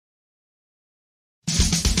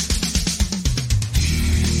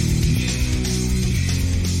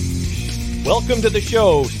Welcome to the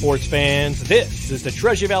show, sports fans. This is the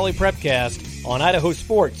Treasure Valley Prepcast on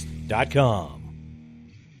idahosports.com.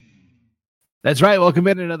 That's right. Welcome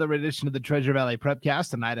in another edition of the Treasure Valley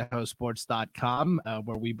Prepcast on idahosports.com,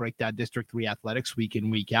 where we break down District 3 athletics week in,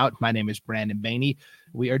 week out. My name is Brandon Bainey.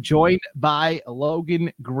 We are joined by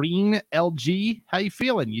Logan Green. LG, how you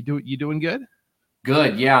feeling? You doing good?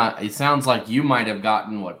 Good, yeah. It sounds like you might have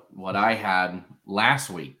gotten what I had last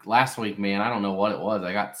week. Last week, man, I don't know what it was.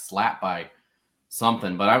 I got slapped by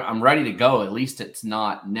something, but I'm ready to go. At least it's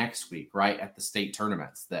not next week, right, at the state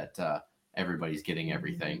tournaments that everybody's getting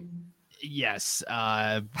everything. Yes.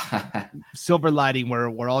 Silver lining,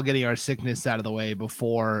 we're all getting our sickness out of the way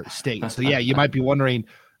before state. So, yeah, you might be wondering,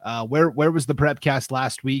 where was the Prepcast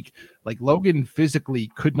last week? Like, Logan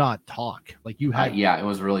physically could not talk. Like, you had yeah, it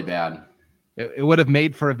was really bad. It would have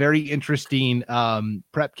made for a very interesting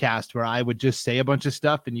Prepcast where I would just say a bunch of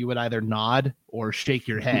stuff and you would either nod or shake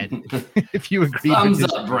your head if you agree. Thumbs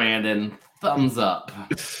up, Brandon. Thumbs up.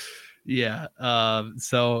 Yeah.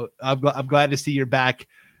 So I'm glad to see you're back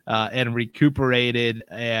and recuperated.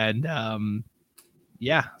 And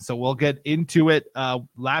yeah, so we'll get into it.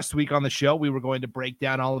 Last week on the show, we were going to break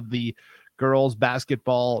down all of the girls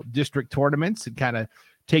basketball district tournaments and kind of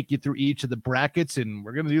take you through each of the brackets, and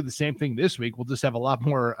we're going to do the same thing this week. We'll just have a lot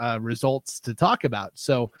more results to talk about.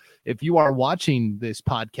 So if you are watching this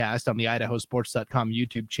podcast on the idahosports.com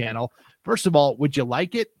YouTube channel, first of all, would you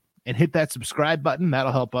like it and hit that subscribe button?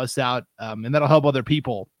 That'll help us out, and that'll help other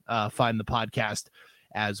people find the podcast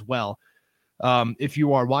as well. If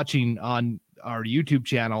you are watching on our YouTube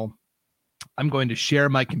channel, I'm going to share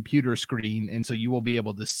my computer screen, and so you will be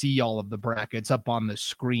able to see all of the brackets up on the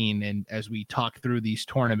screen. And as we talk through these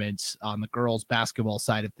tournaments on the girls basketball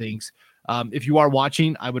side of things, if you are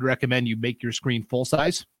watching, I would recommend you make your screen full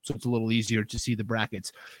size so it's a little easier to see the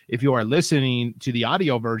brackets. If you are listening to the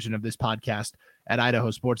audio version of this podcast at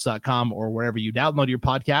idahosports.com or wherever you download your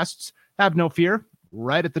podcasts, have no fear.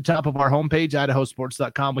 Right at the top of our homepage,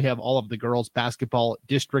 idahosports.com, we have all of the girls basketball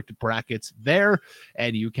district brackets there,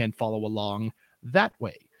 and you can follow along that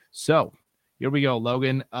way. So here we go,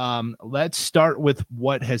 Logan. Let's start with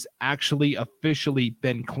what has actually officially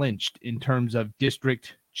been clinched in terms of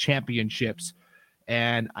district championships.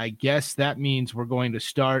 And I guess that means we're going to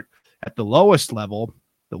start at the lowest level,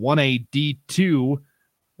 the 1A D2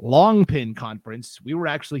 Long Pin Conference. We were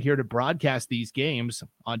actually here to broadcast these games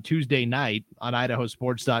on Tuesday night on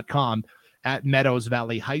idahosports.com at Meadows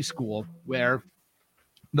Valley High School, where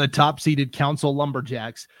the top-seeded Council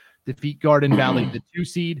Lumberjacks defeat Garden Valley, the 2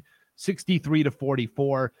 seed,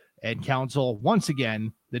 63-44, and Council, once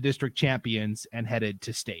again, the district champions and headed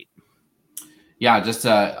to state. Yeah, just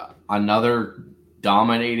another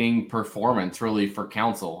dominating performance, really, for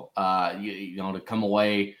Council. You know, to come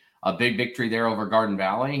away a big victory there over Garden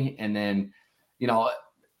Valley. And then, you know,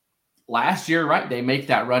 last year, right, they make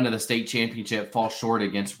that run to the state championship, fall short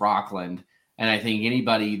against Rockland. And I think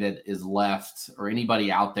anybody that is left or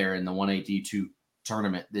anybody out there in the 1AD2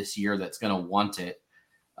 tournament this year that's going to want it,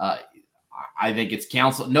 I think it's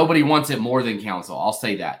Council. Nobody wants it more than Council. I'll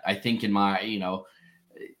say that. I think in my, you know,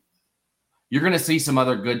 you're going to see some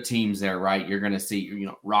other good teams there, right? You're going to see, you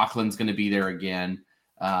know, Rockland's going to be there again.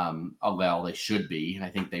 Well, they should be. I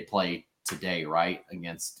think they play today, right,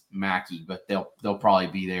 against Mackey, but they'll probably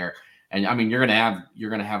be there. And I mean, you're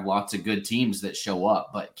gonna have lots of good teams that show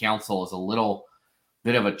up, but Council is a little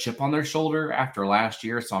bit of a chip on their shoulder after last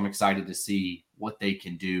year, so I'm excited to see what they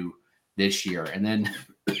can do this year. And then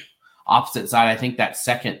opposite side, I think that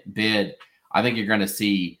second bid, I think you're going to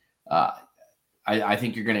see. I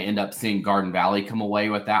think you're going to end up seeing Garden Valley come away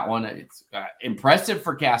with that one. It's impressive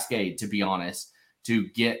for Cascade, to be honest, to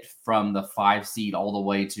get from the 5 seed all the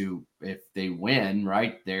way to, if they win,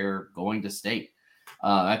 right, they're going to state.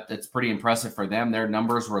 That's pretty impressive for them. Their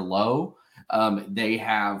numbers were low. They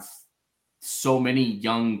have so many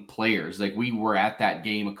young players. Like, we were at that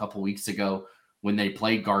game a couple weeks ago when they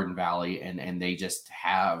played Garden Valley, and they just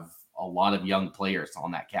have a lot of young players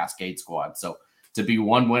on that Cascade squad. So to be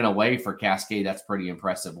 1 win away for Cascade, that's pretty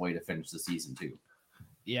impressive way to finish the season too.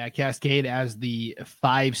 Yeah, Cascade as the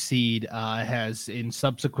 5 seed has in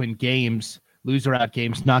subsequent games, loser out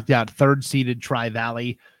games, knocked out 3rd seeded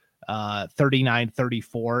Tri-Valley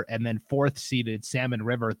 39-34, and then 4th seeded Salmon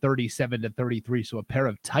River 37-33. So a pair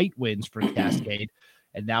of tight wins for Cascade.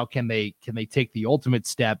 And now can they take the ultimate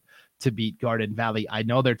step to beat Garden Valley? I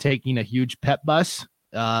know they're taking a huge pep bus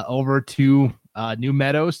over to New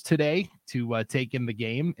Meadows today to take in the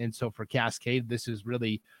game. And so for Cascade, this is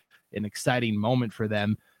really an exciting moment for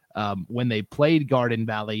them. When they played Garden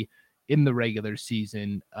Valley in the regular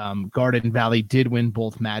season, Garden Valley did win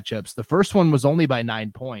both matchups. The first one was only by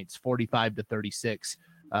 9 points, 45-36.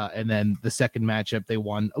 And then the second matchup, they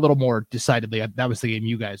won a little more decidedly. That was the game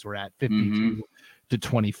you guys were at,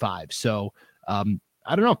 52-25. So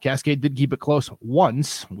I don't know. Cascade did keep it close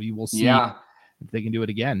once. We will see if they can do it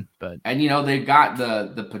again. And they've got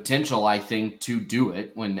the potential, I think, to do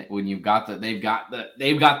it when you've got they've got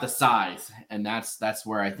the size, and that's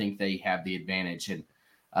where I think they have the advantage. And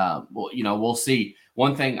we'll see.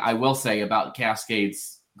 One thing I will say about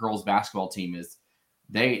Cascade's girls basketball team is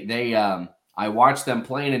they I watched them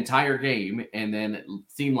play an entire game, and then it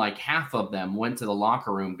seemed like half of them went to the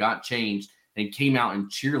locker room, got changed, and came out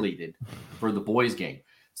and cheerleaded for the boys game.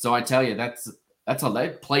 So I tell you, they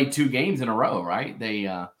played 2 games in a row, right?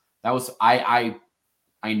 I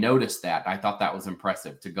noticed that. I thought that was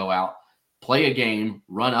impressive to go out, play a game,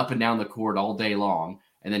 run up and down the court all day long,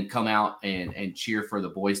 and then come out and cheer for the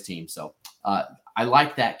boys team. So I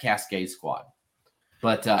like that Cascade squad.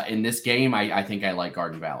 But in this game, I think I like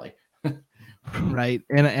Garden Valley. Right.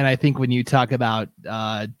 And I think when you talk about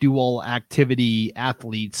dual activity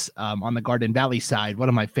athletes on the Garden Valley side, one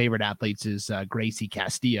of my favorite athletes is Gracie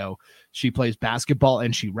Castillo. She plays basketball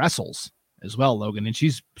and she wrestles as well, Logan. And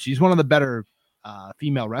she's one of the better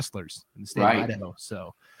female wrestlers in the state of Idaho.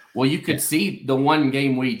 So, well, you could see the one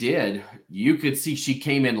game we did, you could see she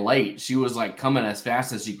came in late. She was like coming as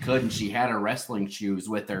fast as she could, and she had her wrestling shoes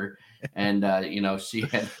with her. And,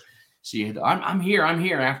 she had, I'm here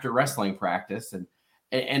after wrestling practice.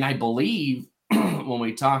 And I believe when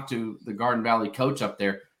we talked to the Garden Valley coach up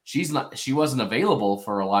there, she wasn't available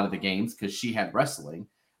for a lot of the games because she had wrestling.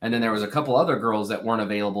 And then there was a couple other girls that weren't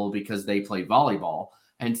available because they played volleyball.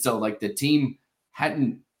 And so like the team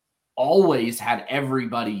hadn't always had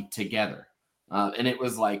everybody together. And it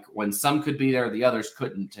was like when some could be there, the others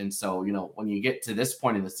couldn't. And so, when you get to this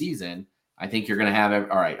point in the season, I think you're going to have,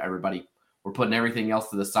 all right, everybody, we're putting everything else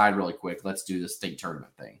to the side really quick. Let's do the state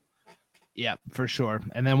tournament thing. Yeah, for sure.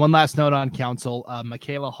 And then one last note on Council.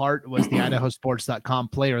 Michaela Hart was the IdahoSports.com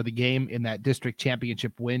player of the game in that district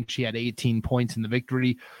championship win. She had 18 points in the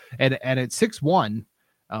victory. And at 6'1",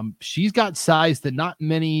 she's got size that not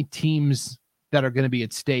many teams that are going to be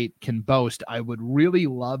at state can boast. I would really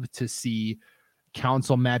love to see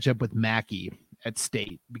Council match up with Mackey at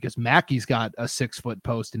state, because Mackey's got a 6-foot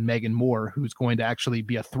post in Megan Moore, who's going to actually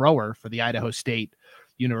be a thrower for the Idaho State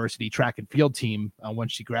University track and field team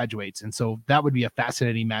once she graduates. And so that would be a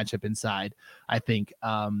fascinating matchup inside, I think,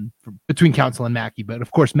 between Council and Mackey. But of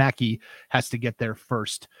course, Mackey has to get there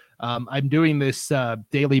first. I'm doing this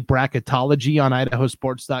daily bracketology on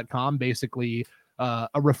idahosports.com, basically a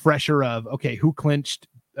refresher of, okay, who clinched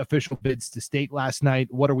official bids to state last night?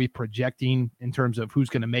 What are we projecting in terms of who's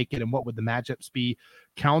going to make it and what would the matchups be?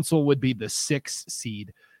 Council would be the 6th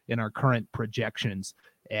seed in our current projections.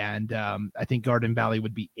 And I think Garden Valley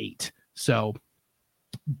would be 8. So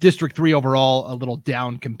District 3 overall, a little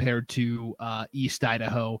down compared to East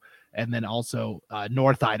Idaho, and then also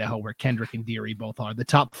North Idaho, where Kendrick and Deary both are. The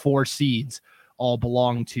top 4 seeds all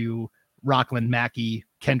belong to Rockland, Mackey,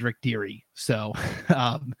 Kendrick, Deary. So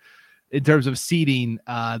in terms of seeding,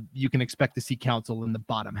 you can expect to see Council in the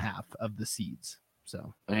bottom half of the seeds.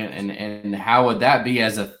 So and how would that be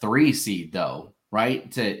as a 3 seed though,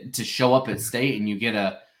 right? To show up at state and you get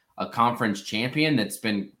a conference champion that's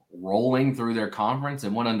been rolling through their conference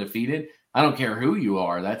and went undefeated. I don't care who you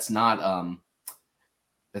are. That's not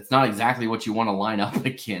exactly what you want to line up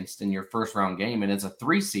against in your first round game. And it's a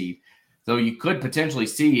 3 seed. So you could potentially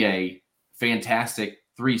see a fantastic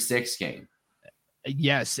 3-6 game.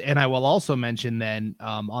 Yes, and I will also mention then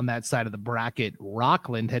on that side of the bracket,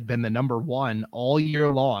 Rockland had been the number 1 all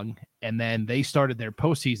year long, and then they started their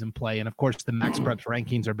postseason play. And of course, the Max Preps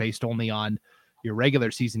rankings are based only on your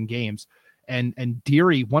regular season games. And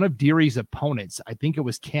Deary, one of Deary's opponents, I think it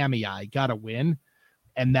was Kamei, got a win,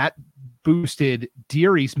 and that boosted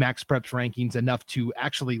Deary's Max Preps rankings enough to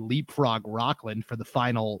actually leapfrog Rockland for the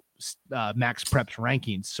final Max Preps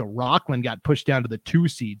rankings. So Rockland got pushed down to the 2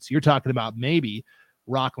 seeds. You're talking about maybe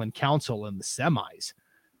Rockland Council in the semis,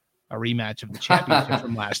 a rematch of the championship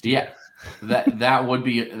from last year. Yeah, that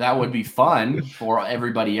would be fun for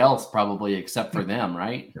everybody else, probably, except for them,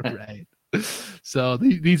 right? Right. So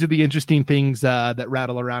these are the interesting things that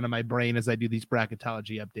rattle around in my brain as I do these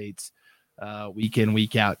bracketology updates week in,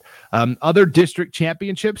 week out. Other district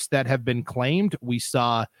championships that have been claimed, we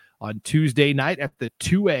saw on Tuesday night at the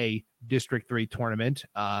 2A District 3 tournament,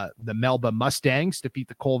 the Melba Mustangs defeat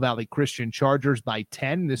the Cole Valley Christian Chargers by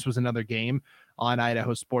 10. This was another game on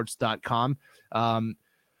idahosports.com.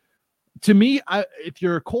 To me, if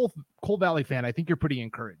you're a Cole Valley fan, I think you're pretty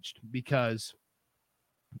encouraged, because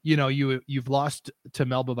you've lost to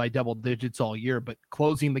Melba by double digits all year, but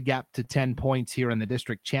closing the gap to 10 points here in the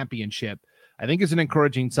district championship, I think is an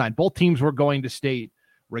encouraging sign. Both teams were going to state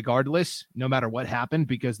regardless, no matter what happened,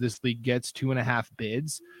 because this league gets 2.5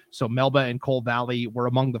 bids. So Melba and Cole Valley were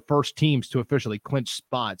among the first teams to officially clinch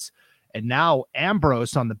spots. And now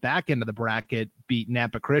Ambrose on the back end of the bracket beat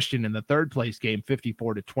Nampa Christian in the third place game,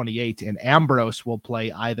 54-28. And Ambrose will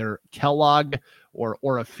play either Kellogg or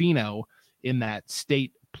Orofino in that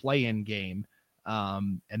state play-in game.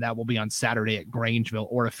 And that will be on Saturday at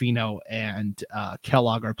Grangeville. Orofino and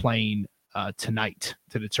Kellogg are playing tonight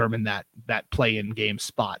to determine that play-in game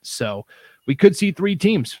spot. So we could see 3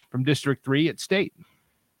 teams from District 3 at state.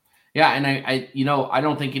 Yeah, and I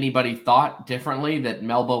don't think anybody thought differently that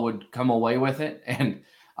Melba would come away with it. And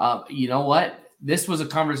you know what? This was a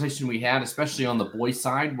conversation we had, especially on the boys'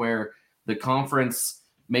 side, where the conference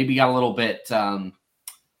maybe got a little bit,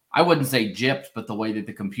 I wouldn't say gypped, but the way that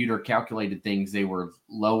the computer calculated things, they were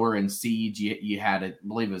lower in seeds. You had, I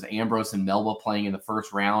believe it was Ambrose and Melba playing in the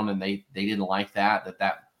first round, and they didn't like that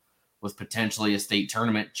was potentially a state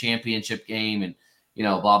tournament championship game, and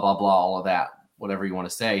blah, blah, blah, all of that, whatever you want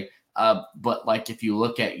to say. But like if you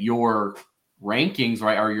look at your rankings,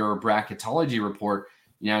 right, or your bracketology report,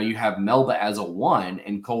 you have Melba as a 1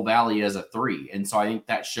 and Cole Valley as a 3. And so I think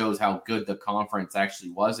that shows how good the conference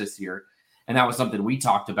actually was this year. And that was something we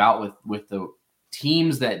talked about with the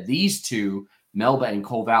teams that these two, Melba and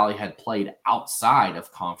Cole Valley, had played outside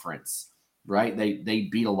of conference, right? They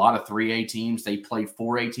beat a lot of 3A teams. They played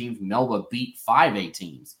 4A teams. Melba beat 5A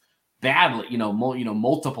teams badly,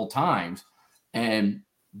 multiple times. And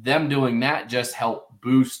them doing that just helped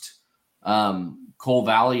boost Cole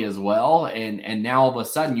Valley as well. And now all of a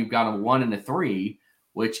sudden you've got a 1 and a 3,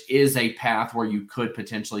 which is a path where you could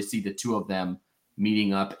potentially see the 2 of them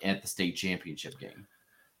meeting up at the state championship game.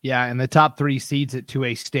 Yeah, and the top 3 seeds at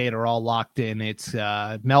 2A state are all locked in. It's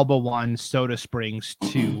Melba 1, Soda Springs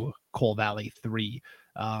 2, Cole Valley 3.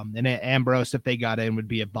 And Ambrose, if they got in, would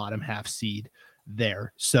be a bottom half seed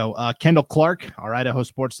there. So Kendall Clark, our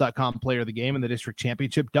IdahoSports.com player of the game in the district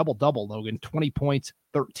championship, double-double, Logan, 20 points,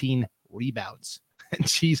 13 rebounds.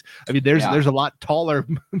 And there's a lot taller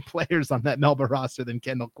players on that Melba roster than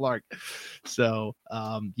Kendall Clark. So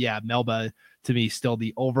Melba to me still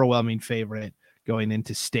the overwhelming favorite going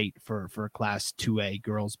into state for Class 2A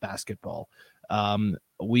girls basketball. So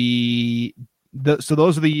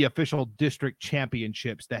those are the official district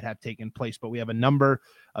championships that have taken place, but we have a number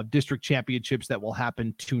of district championships that will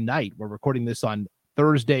happen tonight. We're recording this on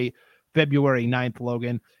Thursday, February 9th,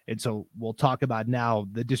 Logan. And so we'll talk about now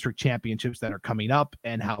the district championships that are coming up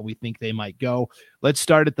and how we think they might go. Let's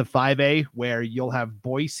start at the 5A, where you'll have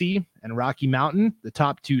Boise and Rocky Mountain, the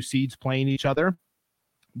top 2 seeds, playing each other.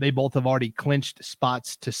 They both have already clinched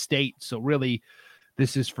spots to state. So really,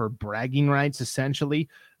 this is for bragging rights, essentially.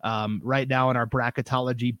 Right now in our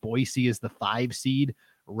bracketology, Boise is the 5 seed.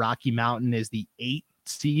 Rocky Mountain is the 8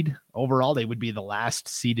 seed overall. They would be the last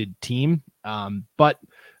seeded team. But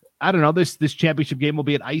I don't know. This championship game will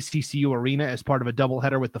be at ICCU Arena as part of a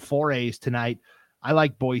doubleheader with the 4As tonight. I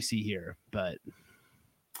like Boise here, but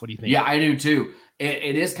what do you think? Yeah, I do too.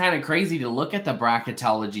 It is kind of crazy to look at the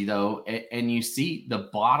bracketology, though, and you see the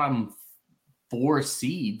bottom 4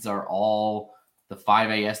 seeds are all the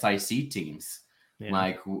 5A SIC teams. Yeah.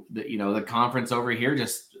 Like, the conference over here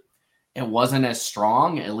it wasn't as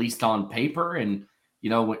strong, at least on paper. And,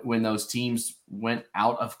 when those teams went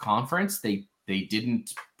out of conference, they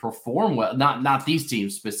didn't perform well. Not these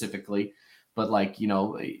teams specifically, but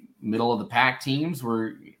middle of the pack teams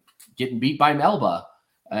were getting beat by Melba.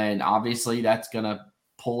 And obviously that's going to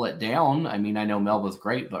pull it down. I mean, I know Melba's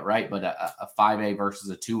great, but a 5A versus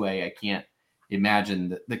a 2A, I can't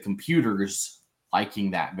imagine the computers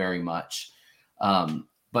liking that very much.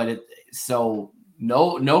 So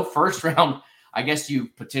no first round. I guess you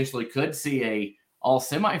potentially could see a all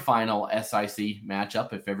semifinal SIC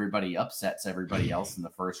matchup if everybody upsets everybody else in the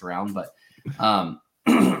first round. But I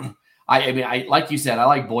like you said, I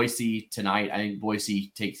like Boise tonight. I think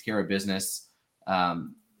Boise takes care of business.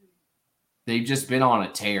 They've just been on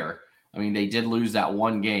a tear. I mean, they did lose that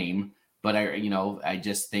one game, but I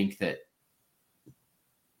just think that,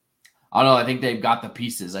 I don't know. I think they've got the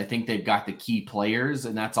pieces. I think they've got the key players,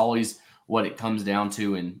 and that's always what it comes down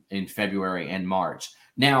to in February and March.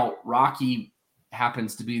 Now, Rocky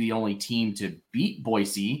happens to be the only team to beat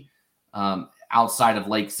Boise outside of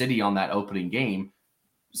Lake City on that opening game.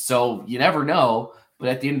 So you never know. But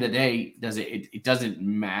at the end of the day, it doesn't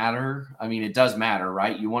matter. I mean, it does matter,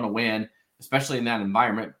 right? You want to win, especially in that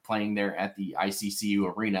environment, playing there at the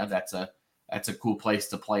ICCU Arena. That's a cool place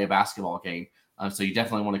to play a basketball game. So you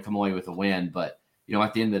definitely want to come away with a win. But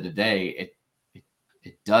at the end of the day,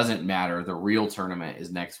 it doesn't matter. The real tournament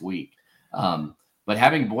is next week. But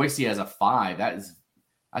having Boise as a 5, that's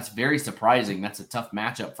very surprising. That's a tough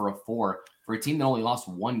matchup for a 4 for a team that only lost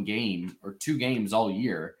 1 game or 2 games all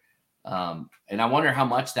year. And I wonder how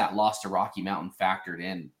much that loss to Rocky Mountain factored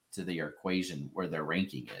in to the equation where their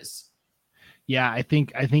ranking is. Yeah, I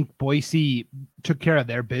think Boise took care of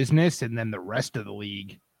their business, and then the rest of the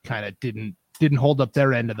league kind of didn't hold up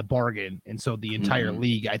their end of the bargain. And so the entire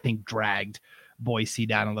league, I think, dragged Boise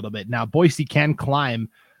down a little bit. Now, Boise can climb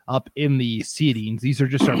up in the seedings. These are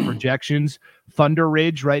just our projections. Thunder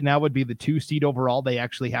Ridge right now would be the 2 seed overall. They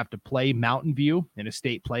actually have to play Mountain View in a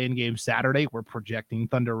state play-in game Saturday. We're projecting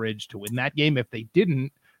Thunder Ridge to win that game. If they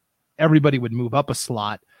didn't, everybody would move up a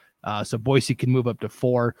slot. So Boise can move up to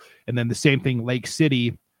 4. And then the same thing, Lake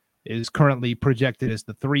City is currently projected as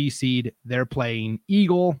the 3 seed. They're playing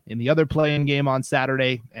Eagle in the other play-in game on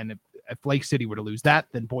Saturday. And if Lake City were to lose that,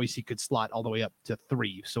 then Boise could slot all the way up to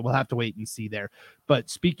 3. So we'll have to wait and see there.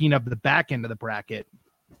 But speaking of the back end of the bracket,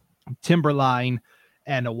 Timberline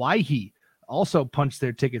and Owyhee also punched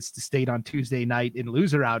their tickets to state on Tuesday night in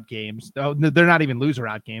loser-out games. No, they're not even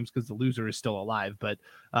loser-out games because the loser is still alive. But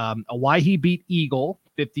Owyhee beat Eagle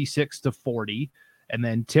 56-40, and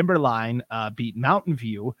then Timberline beat Mountain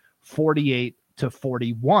View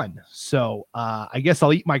 48-41. So I guess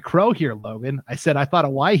I'll eat my crow here, Logan. I said I thought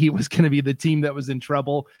Owyhee was going to be the team that was in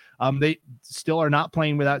trouble. They still are not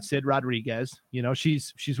playing without Sid Rodriguez.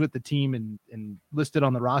 She's with the team and listed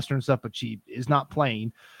on the roster and stuff, but she is not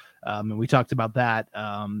playing. And we talked about that.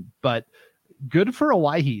 But good for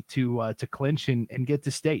Owyhee to clinch and get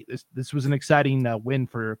to state. This was an exciting win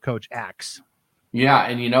for Coach Axe. Yeah,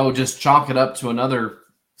 and just chalk it up to another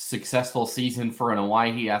successful season for an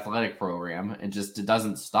Owyhee athletic program, and just it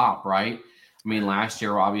doesn't stop, right? I mean, last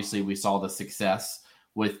year obviously we saw the success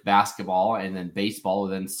with basketball and then baseball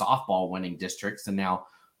and then softball winning districts, and now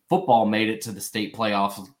football made it to the state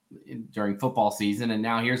playoffs during football season, and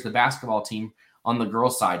now here's the basketball team on the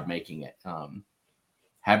girls' side making it.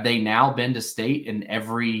 Have they now been to state in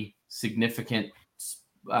every significant,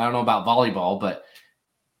 I don't know about volleyball, but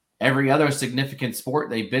every other significant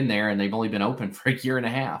sport they've been there, and they've only been open for a year and a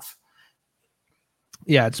half.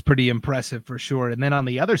 Yeah, it's pretty impressive for sure. And then on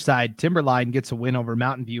the other side, Timberline gets a win over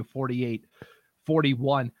Mountain View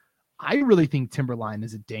 48-41. I really think Timberline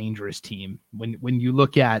is a dangerous team when you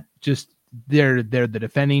look at just they're the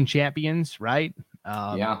defending champions, right?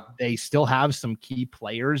 They still have some key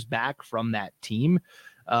players back from that team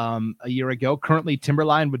a year ago. Currently,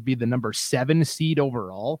 Timberline would be the number 7 seed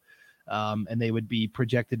overall, and they would be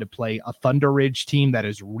projected to play a Thunder Ridge team that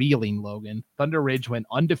is reeling, Logan. Thunder Ridge went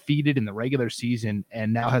undefeated in the regular season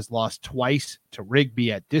and now has lost twice to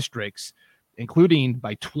Rigby at districts, including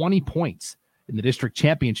by 20 points in the district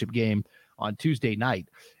championship game on Tuesday night.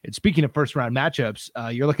 And speaking of first-round matchups,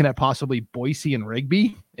 you're looking at possibly Boise and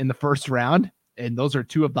Rigby in the first round. And those are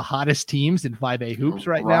 2 of the hottest teams in 5A hoops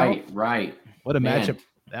right now. Right. What a matchup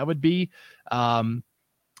that would be.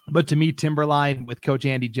 But to me, Timberline with Coach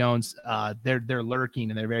Andy Jones, they're lurking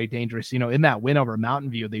and they're very dangerous. In that win over Mountain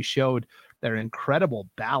View, they showed their incredible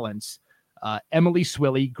balance. Emily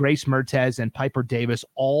Swilly, Grace Mertez, and Piper Davis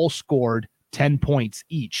all scored 10 points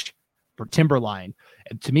each for Timberline.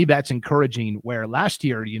 And to me, that's encouraging, where last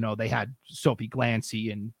year, they had Sophie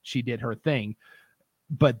Glancy and she did her thing.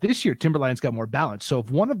 But this year, Timberline's got more balance. So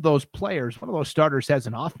if one of those starters has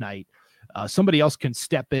an off night, somebody else can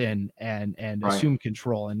step in and assume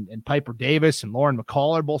control. And Piper Davis and Lauren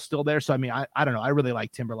McCall are both still there. So, I mean, I don't know. I really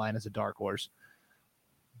like Timberline as a dark horse.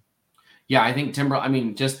 Yeah, I think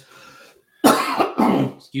just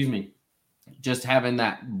excuse me, just having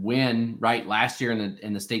that win right last year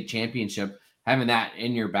in the state championship, having that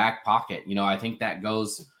in your back pocket, I think that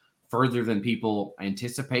goes further than people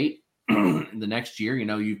anticipate. The next year,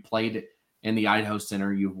 you've played in the Idaho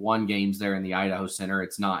Center, you've won games there in the Idaho Center.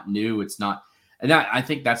 It's not new. It's not. And I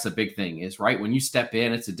think that's the big thing is, right, when you step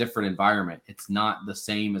in, it's a different environment. It's not the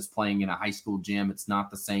same as playing in a high school gym. It's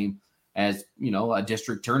not the same as, a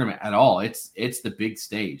district tournament at all. It's the big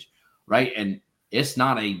stage, right? And it's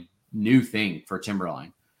not a new thing for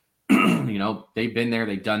Timberline. They've been there.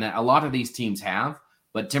 They've done that. A lot of these teams have,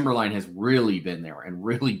 but Timberline has really been there and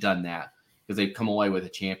really done that, because they've come away with a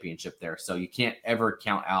championship there. So you can't ever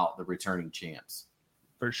count out the returning champs.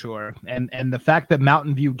 For sure. And the fact that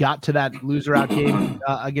Mountain View got to that loser out game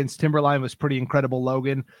against Timberline was pretty incredible,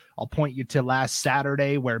 Logan. I'll point you to last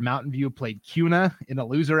Saturday where Mountain View played CUNA in a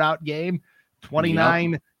loser out game,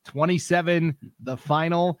 29-27, the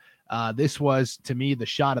final. This was, to me, the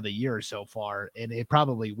shot of the year so far, and it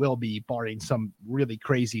probably will be, barring some really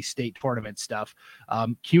crazy state tournament stuff.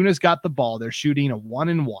 CUNA's got the ball. They're shooting a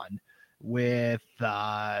 1-1 with,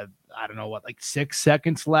 I don't know what, like 6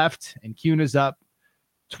 seconds left, and CUNA's up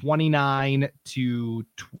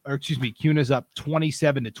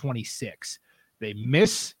 27-26. They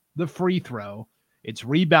miss the free throw. It's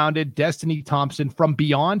rebounded. Destiny Thompson from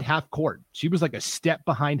beyond half court. She was like a step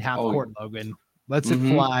behind half court, Logan. Lets it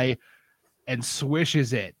fly and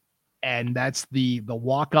swishes it. And that's the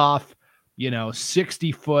walk-off,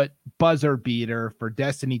 60-foot buzzer beater for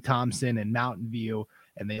Destiny Thompson and Mountain View.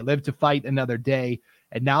 And they live to fight another day.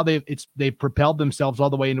 And now they've propelled themselves all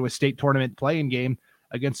the way into a state tournament playing game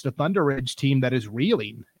against a Thunder Ridge team that is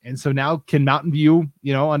reeling. And so now can Mountain View,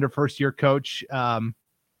 under first-year coach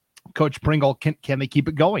Coach Pringle, can they keep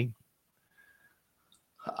it going?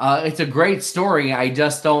 It's a great story. I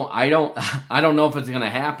don't know if it's going to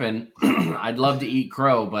happen. I'd love to eat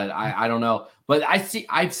crow, but I don't know. But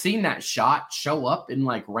I've seen that shot show up in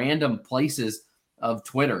like random places of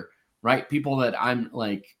Twitter, right? People that I'm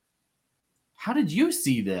like, how did you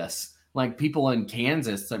see this? Like people in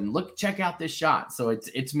Kansas, and check out this shot. So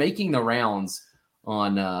it's making the rounds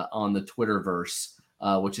on the Twitterverse,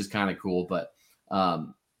 which is kind of cool. But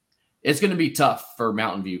it's going to be tough for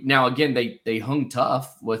Mountain View. Now, again, they hung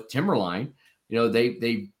tough with Timberline.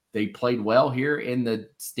 They played well here in the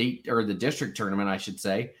state or the district tournament, I should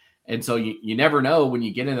say. And so you never know when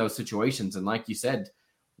you get in those situations. And like you said,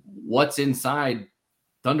 what's inside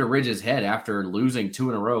Thunder Ridge's head after losing 2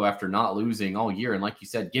 in a row, after not losing all year. And like you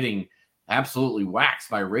said, getting absolutely waxed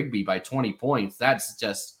by Rigby by 20 points. That's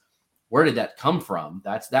just, where did that come from?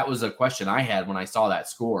 That was a question I had when I saw that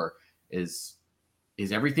score is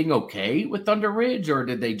everything okay with Thunder Ridge, or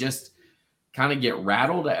did they just kind of get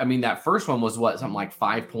rattled? I mean, that first one was something like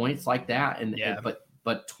 5 points like that.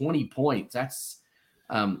 But 20 points, that's,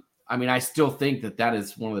 I still think that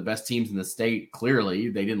is one of the best teams in the state. Clearly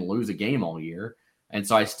they didn't lose a game all year. And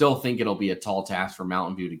so I still think it'll be a tall task for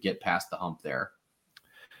Mountain View to get past the hump there.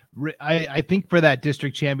 I think for that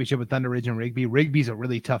district championship with Thunder Ridge and Rigby's a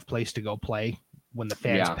really tough place to go play when the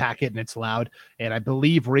fans pack it and it's loud. And I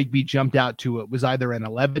believe Rigby jumped out to, it was either an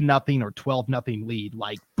 11-0 or 12-0 lead,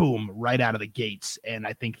 like boom, right out of the gates. And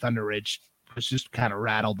I think Thunder Ridge was just kind of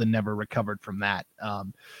rattled and never recovered from that.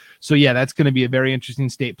 So yeah, that's going to be a very interesting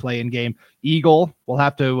state play-in game. Eagle will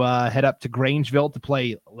have to head up to Grangeville to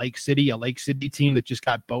play Lake City, a Lake City team that just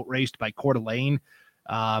got boat raced by Coeur d'Alene.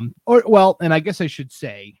 And I guess I should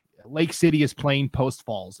say Lake City is playing Post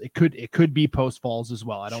Falls. It could be Post Falls as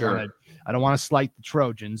well. I don't want to slight the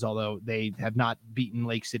Trojans, although they have not beaten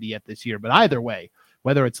Lake City yet this year. But either way,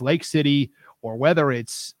 whether it's Lake City or whether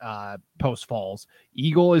it's Post Falls,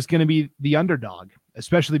 Eagle is going to be the underdog,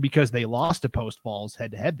 especially because they lost to Post Falls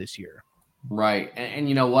head-to-head this year. Right. And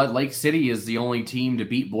you know what? Lake City is the only team to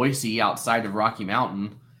beat Boise outside of Rocky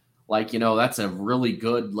Mountain. That's a really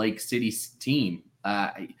good Lake City team.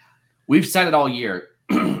 We've said it all year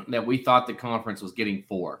that we thought the conference was getting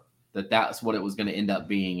 4, that's what it was going to end up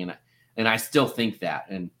being. And I still think that.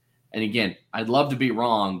 And again, I'd love to be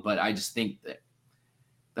wrong, but I just think that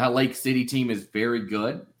Lake City team is very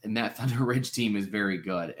good and that Thunder Ridge team is very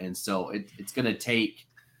good. And so it's going to take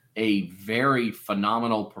a very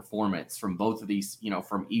phenomenal performance from both of these,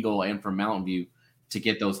 from Eagle and from Mountain View to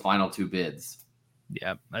get those final 2 bids.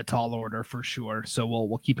 Yeah, a tall order for sure. So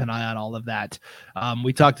we'll keep an eye on all of that.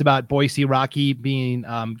 We talked about Boise Rocky being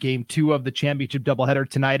game 2 of the championship doubleheader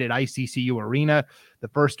tonight at ICCU Arena. The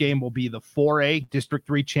first game will be the 4A District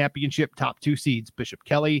 3 championship, top 2 seeds, Bishop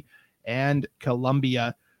Kelly and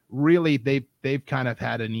Columbia. Really, they've kind of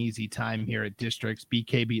had an easy time here at districts.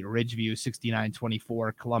 BK beat Ridgeview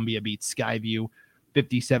 69-24. Columbia beat Skyview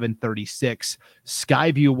 57-36.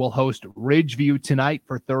 Skyview will host Ridgeview tonight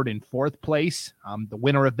for 3rd and 4th place. The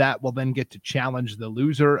winner of that will then get to challenge the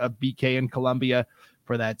loser of BK and Columbia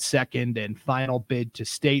for that 2nd and final bid to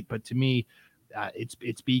state. But to me, it's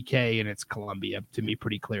BK and it's Columbia, to me,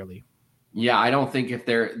 pretty clearly. Yeah, I don't think if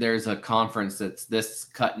there's a conference that's this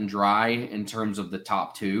cut and dry in terms of the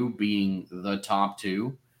top 2 being the top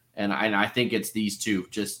 2. And I think it's these 2.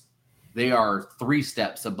 Just they are 3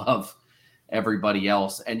 steps above everybody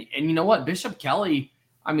else. And you know what? Bishop Kelly,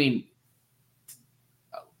 on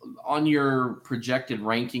your projected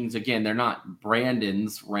rankings, again, they're not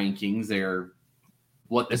Brandon's rankings. They're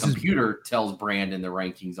what the computer tells Brandon the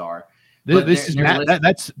rankings are. That's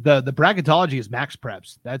the bracketology is Max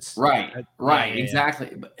Preps. That's right.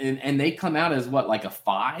 Exactly. And they come out as what, like a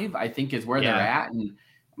 5, I think is where they're at. And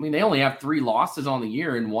they only have 3 losses on the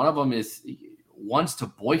year. And one of them is one's to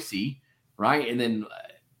Boise. Right. And then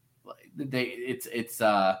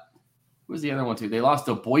who was the other one too? They lost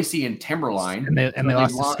to Boise and Timberline, and they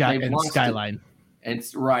lost to Skyline. And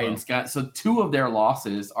right, and Scott. So 2 of their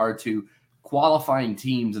losses are to qualifying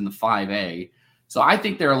teams in the 5A. So I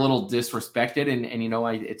think they're a little disrespected, and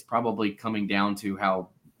it's probably coming down to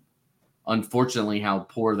unfortunately, how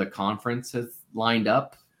poor the conference has lined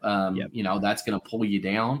up. That's going to pull you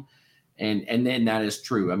down, and then that is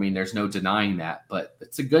true. I mean, there's no denying that, but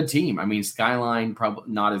it's a good team. I mean, Skyline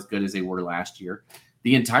probably not as good as they were last year.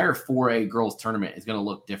 The entire 4A girls tournament is going to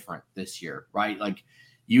look different this year, right? Like,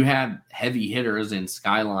 you had heavy hitters in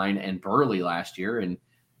Skyline and Burley last year, and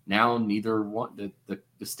now neither one,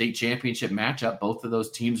 the state championship matchup, both of those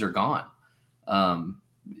teams are gone.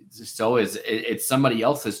 So it's somebody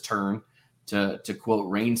else's turn to quote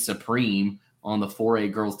reign supreme on the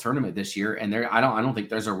 4A girls tournament this year. And I don't think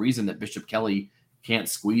there's a reason that Bishop Kelly can't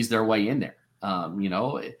squeeze their way in there.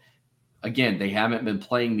 Again, they haven't been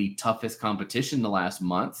playing the toughest competition the last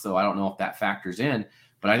month, so I don't know if that factors in.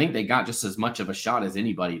 But I think they got just as much of a shot as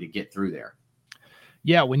anybody to get through there.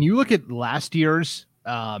 Yeah, when you look at last year's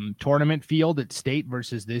tournament field at state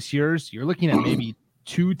versus this year's, you're looking at maybe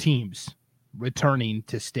 2 teams returning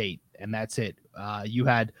to state, and that's it. You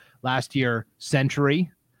had last year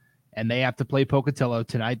Century, and they have to play Pocatello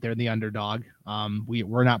tonight. They're the underdog.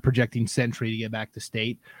 We're not projecting Century to get back to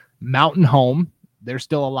state. Mountain Home, they're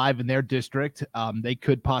still alive in their district. They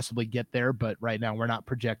could possibly get there, but right now we're not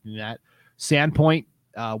projecting that. Sandpoint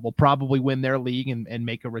will probably win their league and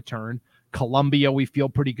make a return. Columbia, we feel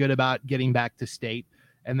pretty good about getting back to state.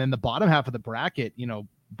 And then the bottom half of the bracket,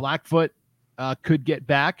 Blackfoot could get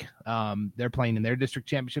back. They're playing in their district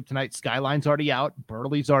championship tonight. Skyline's already out.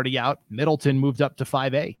 Burley's already out. Middleton moved up to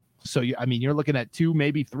 5A. So, you're looking at 2,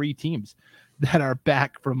 maybe 3 teams that are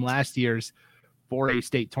back from last year's 4A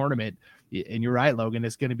state tournament. And you're right, Logan,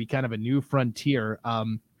 it's going to be kind of a new frontier.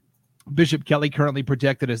 Bishop Kelly currently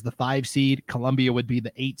projected as the 5 seed. Columbia would be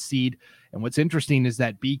the 8 seed. And what's interesting is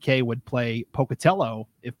that BK would play Pocatello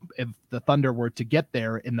if the Thunder were to get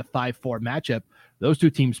there in the 5-4 matchup. Those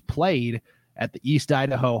 2 teams played at the East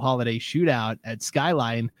Idaho Holiday Shootout at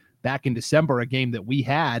Skyline back in December, a game that we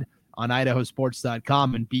had on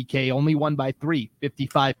idahosports.com, and BK only won by 3,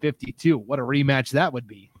 55-52. What a rematch that would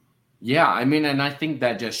be. Yeah, I mean, and I think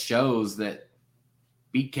that just shows that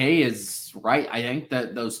BK is right. I think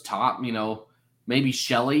that those top, maybe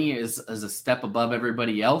Shelley is a step above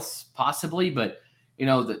everybody else, possibly, but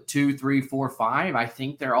the 2, 3, 4, 5, I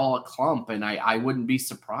think they're all a clump, and I wouldn't be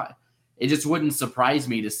surprised. It just wouldn't surprise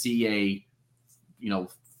me to see a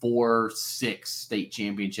 4-6 state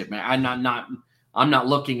championship match. I'm not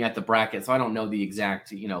looking at the bracket, so I don't know the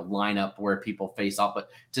exact lineup where people face off, but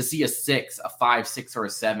to see a 6, a 5, 6, or a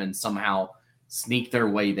 7 somehow sneak their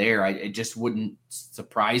way there, it just wouldn't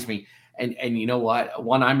surprise me. And you know what?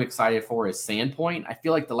 One I'm excited for is Sandpoint. I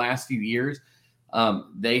feel like the last few years,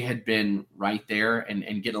 they had been right there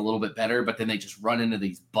and getting a little bit better, but then they just run into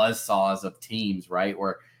these buzzsaws of teams, right?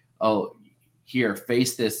 Where, here,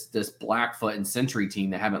 face this Blackfoot and Century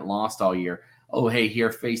team that haven't lost all year. Oh, hey,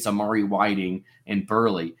 here, face Amari Whiting and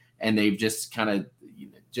Burley. And they've just kind of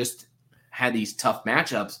just had these tough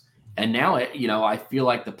matchups. And now, I feel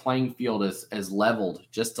like the playing field is leveled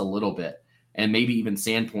just a little bit. And maybe even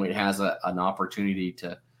Sandpoint has an opportunity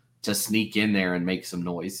to sneak in there and make some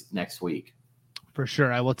noise next week. For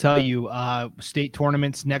sure. I will tell you, state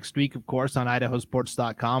tournaments next week, of course, on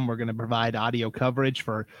idahosports.com. We're going to provide audio coverage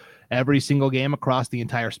for every single game across the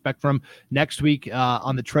entire spectrum. Next week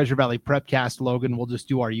on the Treasure Valley Prepcast, Logan, we'll just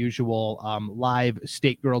do our usual live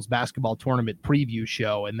state girls basketball tournament preview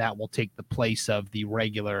show, and that will take the place of the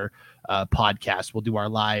regular podcast. We'll do our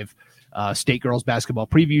live state girls basketball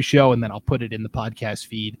preview show, and then I'll put it in the podcast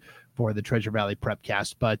feed for the Treasure Valley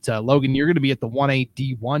Prepcast. But Logan, you're going to be at the 1A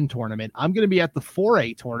D1 tournament. I'm going to be at the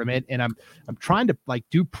 4A tournament, and I'm trying to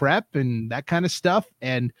do prep and that kind of stuff,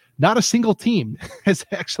 and not a single team has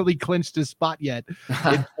actually clinched a spot yet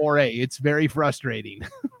in 4A. It's very frustrating.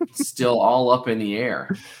 Still all up in the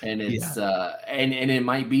air, and it's and it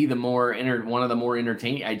might be one of the more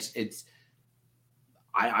entertaining. I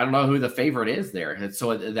don't know who the favorite is there,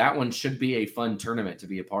 so that one should be a fun tournament to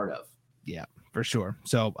be a part of. Yeah, for sure.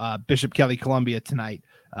 So Bishop Kelly Columbia tonight,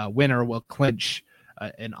 winner will clinch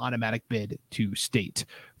an automatic bid to state.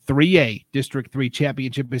 3A District 3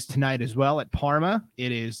 championship is tonight as well at Parma.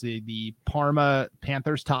 It is the Parma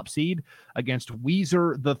Panthers top seed against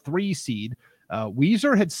Weiser, the 3 seed.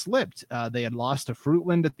 Weiser had slipped. They had lost to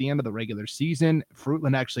Fruitland at the end of the regular season.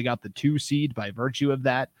 Fruitland actually got the 2 seed by virtue of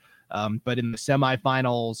that. But in the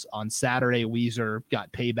semifinals on Saturday, Weiser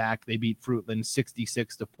got payback. They beat Fruitland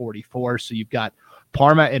 66-44. So you've got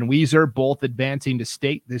Parma and Weiser both advancing to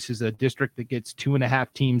state. This is a district that gets 2.5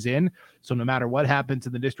 teams in. So no matter what happens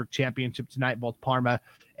in the district championship tonight, both Parma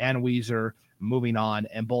and Weiser moving on,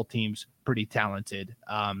 and both teams pretty talented.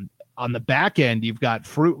 On the back end, you've got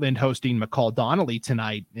Fruitland hosting McCall Donnelly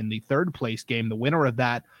tonight in the third place game. The winner of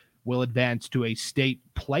that will advance to a state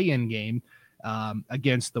play-in game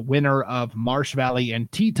against the winner of Marsh Valley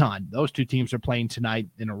and Teton. Those two teams are playing tonight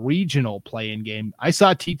in a regional play-in game. I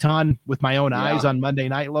saw Teton with my own eyes on Monday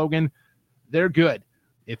night, Logan. They're good.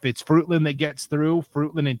 If it's Fruitland that gets through,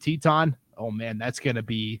 Fruitland and Teton, oh man, that's going to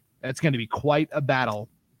be quite a battle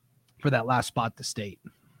for that last spot to state.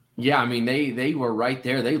 Yeah, I mean, they were right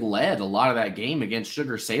there. They led a lot of that game against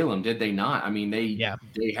Sugar Salem, did they not? I mean, they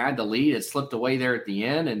had the lead. It slipped away there at the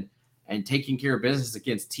end, and taking care of business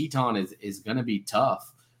against Teton is going to be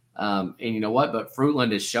tough. And you know what? But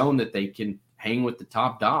Fruitland has shown that they can hang with the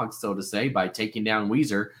top dogs, so to say, by taking down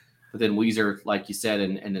Weiser. But then Weiser, like you said,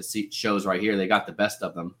 and it shows right here, they got the best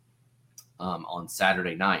of them on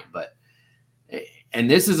Saturday night. And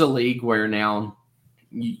this is a league where now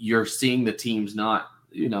you're seeing the teams not,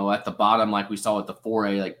 at the bottom, like we saw at the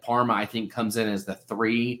 4A, like Parma, I think, comes in as the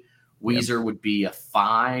 3. Weiser would be a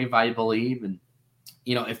 5, I believe. And,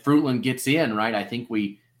 if Fruitland gets in, right, I think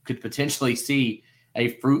we could potentially see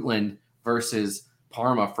a Fruitland versus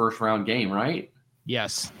Parma first round game, right?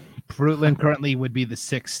 Yes. Fruitland currently would be the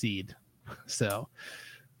 6th seed. So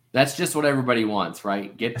that's just what everybody wants,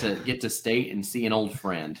 right? Get to state and see an old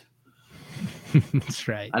friend. That's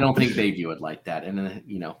right. I don't think they view it like that. And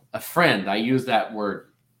a friend, I use that word.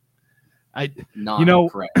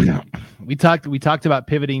 Correct. We talked about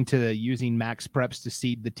pivoting to using max preps to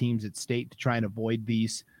seed the teams at state to try and avoid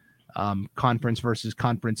these conference versus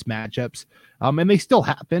conference matchups. And they still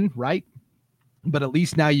happen, right? But at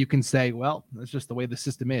least now you can say, well, that's just the way the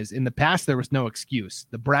system is. In the past, there was no excuse.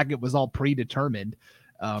 The bracket was all predetermined.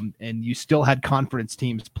 And you still had conference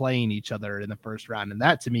teams playing each other in the first round. And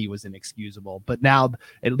that to me was inexcusable. But now,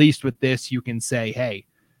 at least with this, you can say, hey,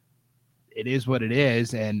 it is what it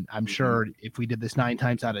is. And I'm sure if we did this 9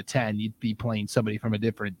 times out of 10, you'd be playing somebody from a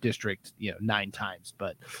different district, 9 times.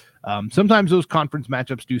 But sometimes those conference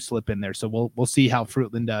matchups do slip in there. So we'll see how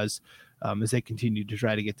Fruitland does as they continue to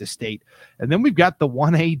try to get to state. And then we've got the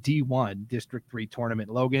 1A D1 District 3 tournament,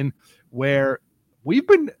 Logan, where we've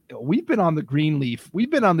been on the Greenleaf. We've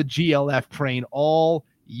been on the GLF train all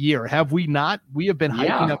year. Have we not? We have been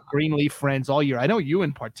hyping up Greenleaf friends all year. I know you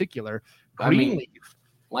in particular. Greenleaf.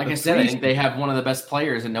 Like I said, I think they have one of the best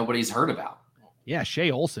players and nobody's heard about. Yeah,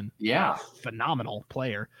 Shea Olson. Yeah. Phenomenal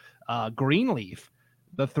player. Greenleaf,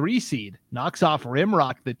 the 3 seed, knocks off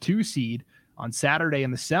Rimrock, the 2 seed, on Saturday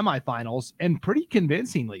in the semifinals, and pretty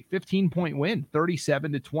convincingly, 15-point win,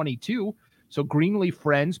 37-22. So Greenleaf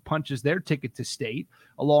Friends punches their ticket to state,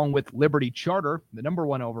 along with Liberty Charter, the number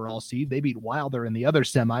 1 overall seed. They beat Wilder in the other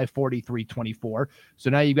semi, 43-24. So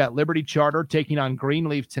now you've got Liberty Charter taking on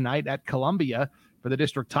Greenleaf tonight at Columbia for the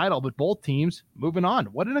district title, but both teams moving on.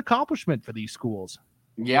 What an accomplishment for these schools.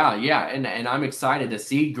 Yeah. And I'm excited to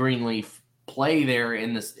see Greenleaf play there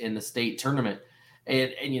in the state tournament.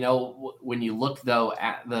 And when you look, though,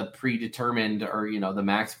 at the predetermined or, the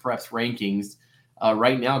Max Preps rankings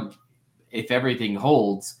right now, if everything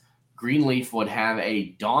holds, Greenleaf would have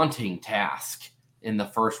a daunting task in the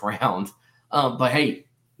first round. But, hey,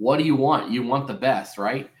 what do you want? You want the best,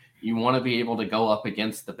 right? You want to be able to go up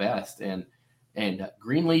against the best. And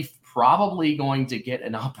Greenleaf probably going to get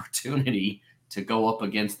an opportunity to go up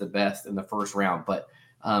against the best in the first round. But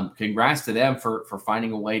congrats to them for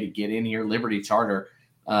finding a way to get in here. Liberty Charter,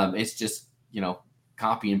 it's just,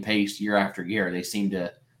 copy and paste year after year. They seem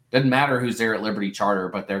to – doesn't matter who's there at Liberty Charter,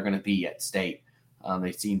 but they're going to be at state.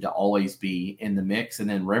 They seem to always be in the mix. And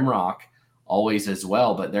then Rimrock always as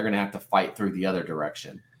well, but they're going to have to fight through the other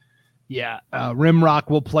direction. Yeah, Rimrock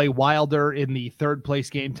will play Wilder in the 3rd place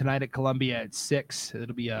game tonight at Columbia at 6.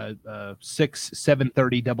 It'll be a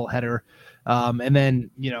 7:30 doubleheader. And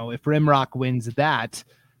then, if Rimrock wins that,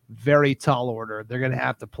 very tall order, they're going to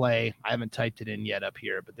have to play. I haven't typed it in yet up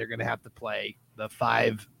here, but they're going to have to play the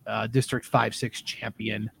District 5-6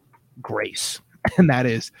 champion, Grace. And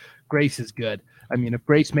Grace is good. I mean, if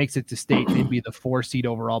Grace makes it to state, they'd be the 4 seed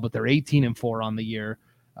overall, but they're 18-4 on the year.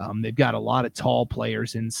 They've got a lot of tall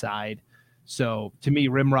players inside. So to me,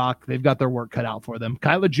 Rimrock, they've got their work cut out for them.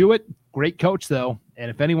 Kyla Jewett, great coach though. And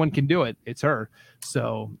if anyone can do it, it's her.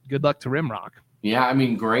 So good luck to Rimrock. Yeah. I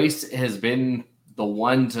mean, Grace has been the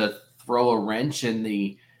one to throw a wrench in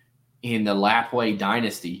the Lapway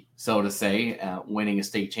dynasty, so to say, winning a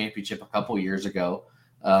state championship a couple years ago.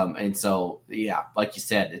 And so, yeah, like you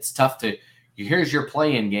said, it's tough to. Here's your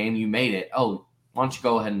play-in game. You made it. Oh, why don't you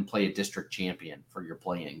go ahead and play a district champion for your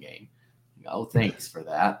play-in game? Oh, thanks for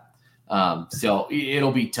that. So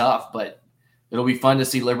it'll be tough, but it'll be fun to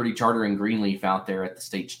see Liberty Charter and Greenleaf out there at the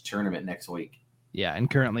state tournament next week. Yeah, and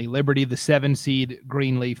currently Liberty, the 7 seed,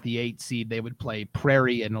 Greenleaf, the 8 seed, they would play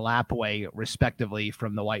Prairie and Lapway, respectively,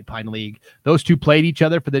 from the White Pine League. Those two played each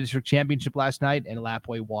other for the district championship last night, and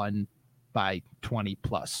Lapway won by 20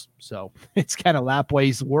 plus. So it's kind of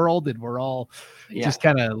Lapway's world, and we're all just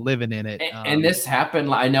kind of living in it. And this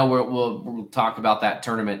happened. I know we'll talk about that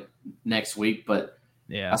tournament next week, but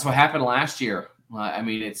that's what happened last year. I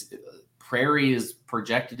mean, Prairie is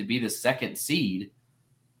projected to be the 2nd seed,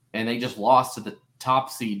 and they just lost to the top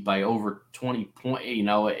seed by over 20 points. You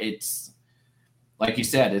know, it's like you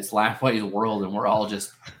said, it's Lapway's world, and we're all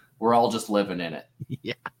just living in it.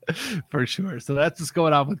 Yeah, for sure. So that's what's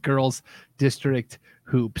going on with girls district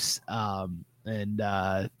hoops.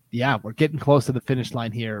 Yeah, we're getting close to the finish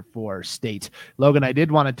line here for state. Logan, I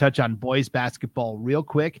did want to touch on boys basketball real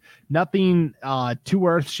quick. Nothing too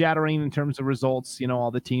earth-shattering in terms of results. You know,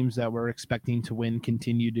 all the teams that we're expecting to win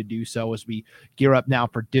continue to do so as we gear up now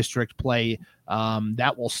for district play.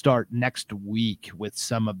 That will start next week with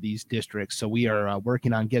some of these districts. So we are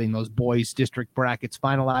working on getting those boys district brackets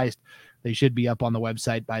finalized. They should be up on the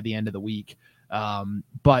website by the end of the week.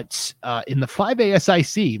 But in the 5A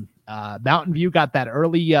SIC, Mountain View got that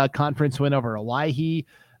early conference win over Owyhee,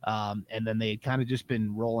 and then they had kind of just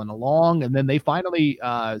been rolling along, and then they finally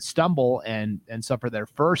stumble and suffer their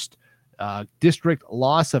first district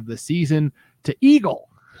loss of the season to Eagle.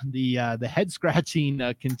 The head scratching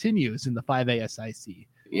continues in the 5A SIC.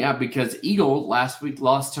 Yeah, because Eagle last week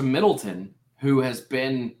lost to Middleton, who has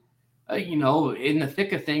been, in the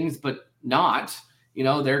thick of things, but not.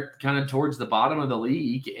 They're kind of towards the bottom of the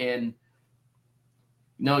league, and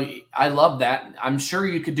I love that. I'm sure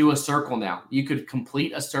you could do a circle now. You could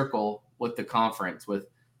complete a circle with the conference with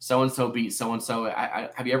so-and-so beat so-and-so.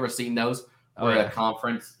 Have you ever seen those where a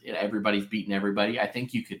conference, everybody's beating everybody? I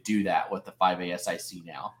think you could do that with the 5A SIC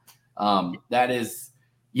now. That is,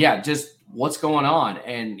 just what's going on.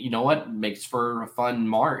 And you know what? Makes for a fun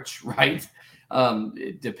March, right?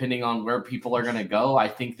 Depending on where people are going to go. I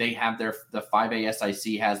think they have the 5A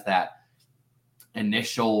SIC has that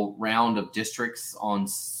initial round of districts on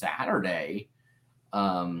Saturday,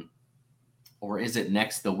 or is it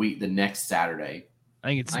the next Saturday? I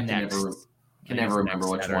think it's next. Can never remember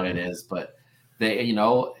which one it is, but they,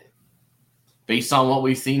 based on what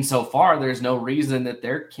we've seen so far, there's no reason that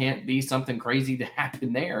there can't be something crazy to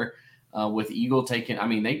happen there. With Eagle taking,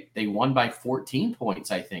 they won by 14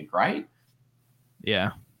 points, I think, right?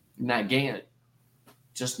 Yeah. In that game,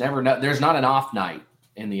 just never know. There's not an off night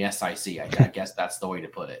in the SIC. I guess that's the way to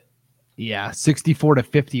put it. Yeah,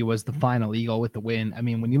 64-50 was the final. Eagle with the win. I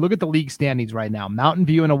mean, when you look at the league standings right now, Mountain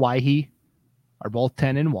View and Owyhee are both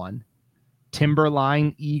 10-1.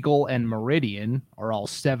 Timberline, Eagle, and Meridian are all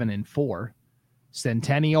 7-4.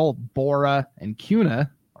 Centennial, Bora, and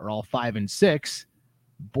Cuna are all 5-6.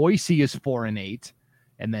 Boise is 4-8.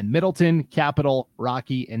 And then Middleton, Capital,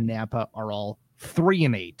 Rocky, and Nampa are all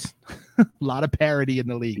 3-8. A lot of parity in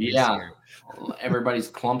the league. Yeah. Everybody's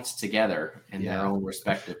clumped together in their own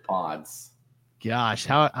respective pods. Gosh,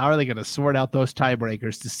 how are they going to sort out those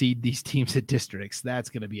tiebreakers to seed these teams at districts? That's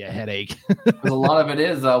going to be a headache. A lot of it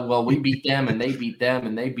is, we beat them and they beat them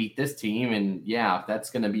and they beat this team. And that's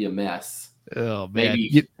going to be a mess. Oh, man.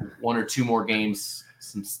 Maybe one or two more games,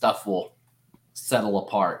 some stuff will settle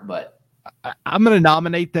apart. But I'm going to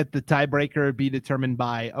nominate that the tiebreaker be determined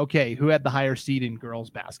by, who had the higher seed in girls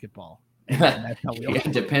basketball?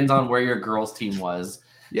 It depends on where your girls team was.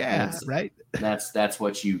 Yeah, right. That's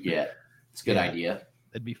what you get. It's a good idea.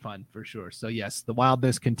 It'd be fun for sure. So yes, the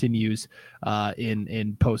wildness continues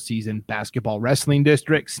in postseason basketball wrestling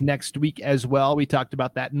districts next week as well. We talked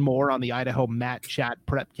about that and more on the Idaho Mat Chat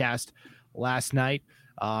Prepcast last night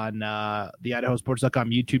on the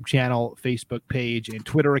IdahoSports.com YouTube channel, Facebook page, and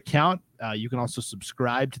Twitter account. You can also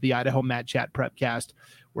subscribe to the Idaho Mat Chat Prepcast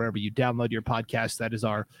wherever you download your podcast. That is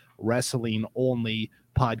our wrestling only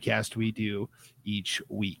podcast we do each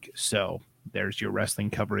week. So there's your wrestling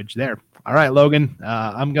coverage there. All right, Logan,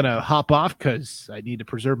 I'm going to hop off because I need to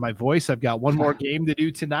preserve my voice. I've got one more game to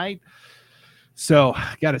do tonight. So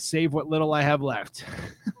I got to save what little I have left.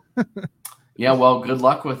 Yeah, well, good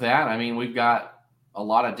luck with that. We've got a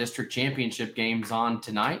lot of district championship games on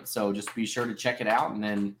tonight. So just be sure to check it out. And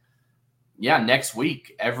then, next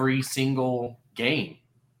week, every single game.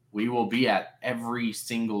 We will be at every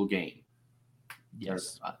single game.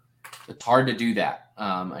 Yes. It's hard to do that.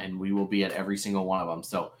 And we will be at every single one of them.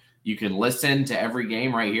 So You can listen to every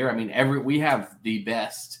game right here. I mean, we have the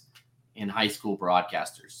best in high school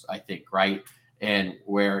broadcasters, I think, right? And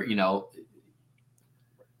where,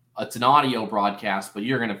 it's an audio broadcast, but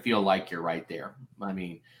you're going to feel like you're right there. I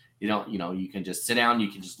mean, you can just sit down, you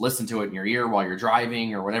can just listen to it in your ear while you're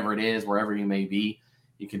driving or whatever it is, wherever you may be.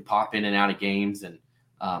 You can pop in and out of games, and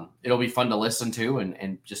it'll be fun to listen to,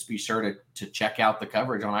 and just be sure to check out the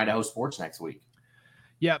coverage on Idaho Sports next week.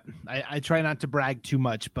 Yep. I try not to brag too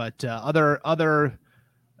much, but other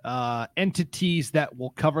entities that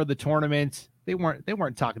will cover the tournament, they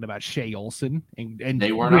weren't talking about Shea Olson and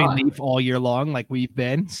they were Greenleaf all year long like we've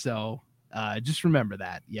been. So just remember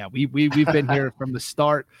that. Yeah, we've been here from the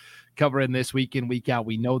start, covering this week in, week out.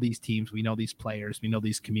 We know these teams, we know these players, we know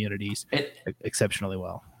these communities exceptionally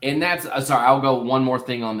well. And that's sorry, I'll go one more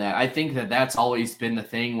thing on that. I think that's always been the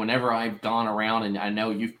thing whenever I've gone around, and I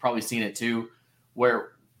know you've probably seen it too,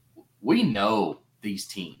 where we know these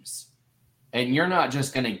teams. And you're not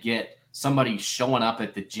just going to get somebody showing up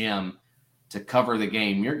at the gym to cover the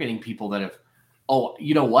game. You're getting people that have,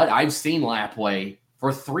 you know what? I've seen Lapway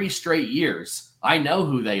for 3 straight years. I know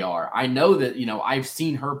who they are. I know that, I've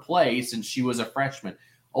seen her play since she was a freshman.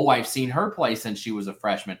 Oh, I've seen her play since she was a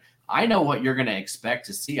freshman. I know what you're going to expect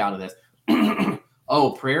to see out of this.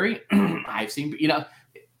 Oh, Prairie, I've seen,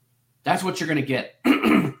 that's what you're going to get.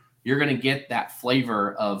 You're going to get that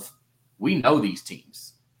flavor of, we know these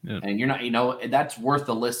teams. Yeah. And you're not, that's worth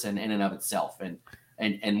the listen in and of itself.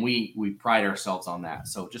 And we pride ourselves on that.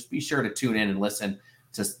 So just be sure to tune in and listen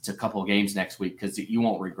to a couple of games next week, because you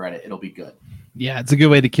won't regret it. It'll be good. Yeah, it's a good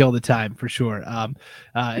way to kill the time for sure.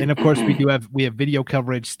 And of course we have video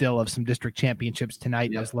coverage still of some district championships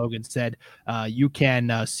tonight. Yep. As Logan said, you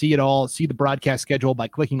can see the broadcast schedule by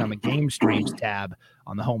clicking on the game streams tab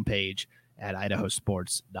on the homepage at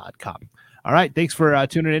idahosports.com. All right. Thanks for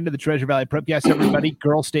tuning into the Treasure Valley Prepcast, everybody.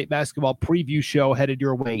 Girls State Basketball preview show headed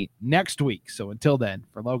your way next week. So until then,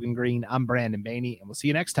 for Logan Green, I'm Brandon Baney, and we'll see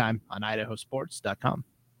you next time on idahosports.com.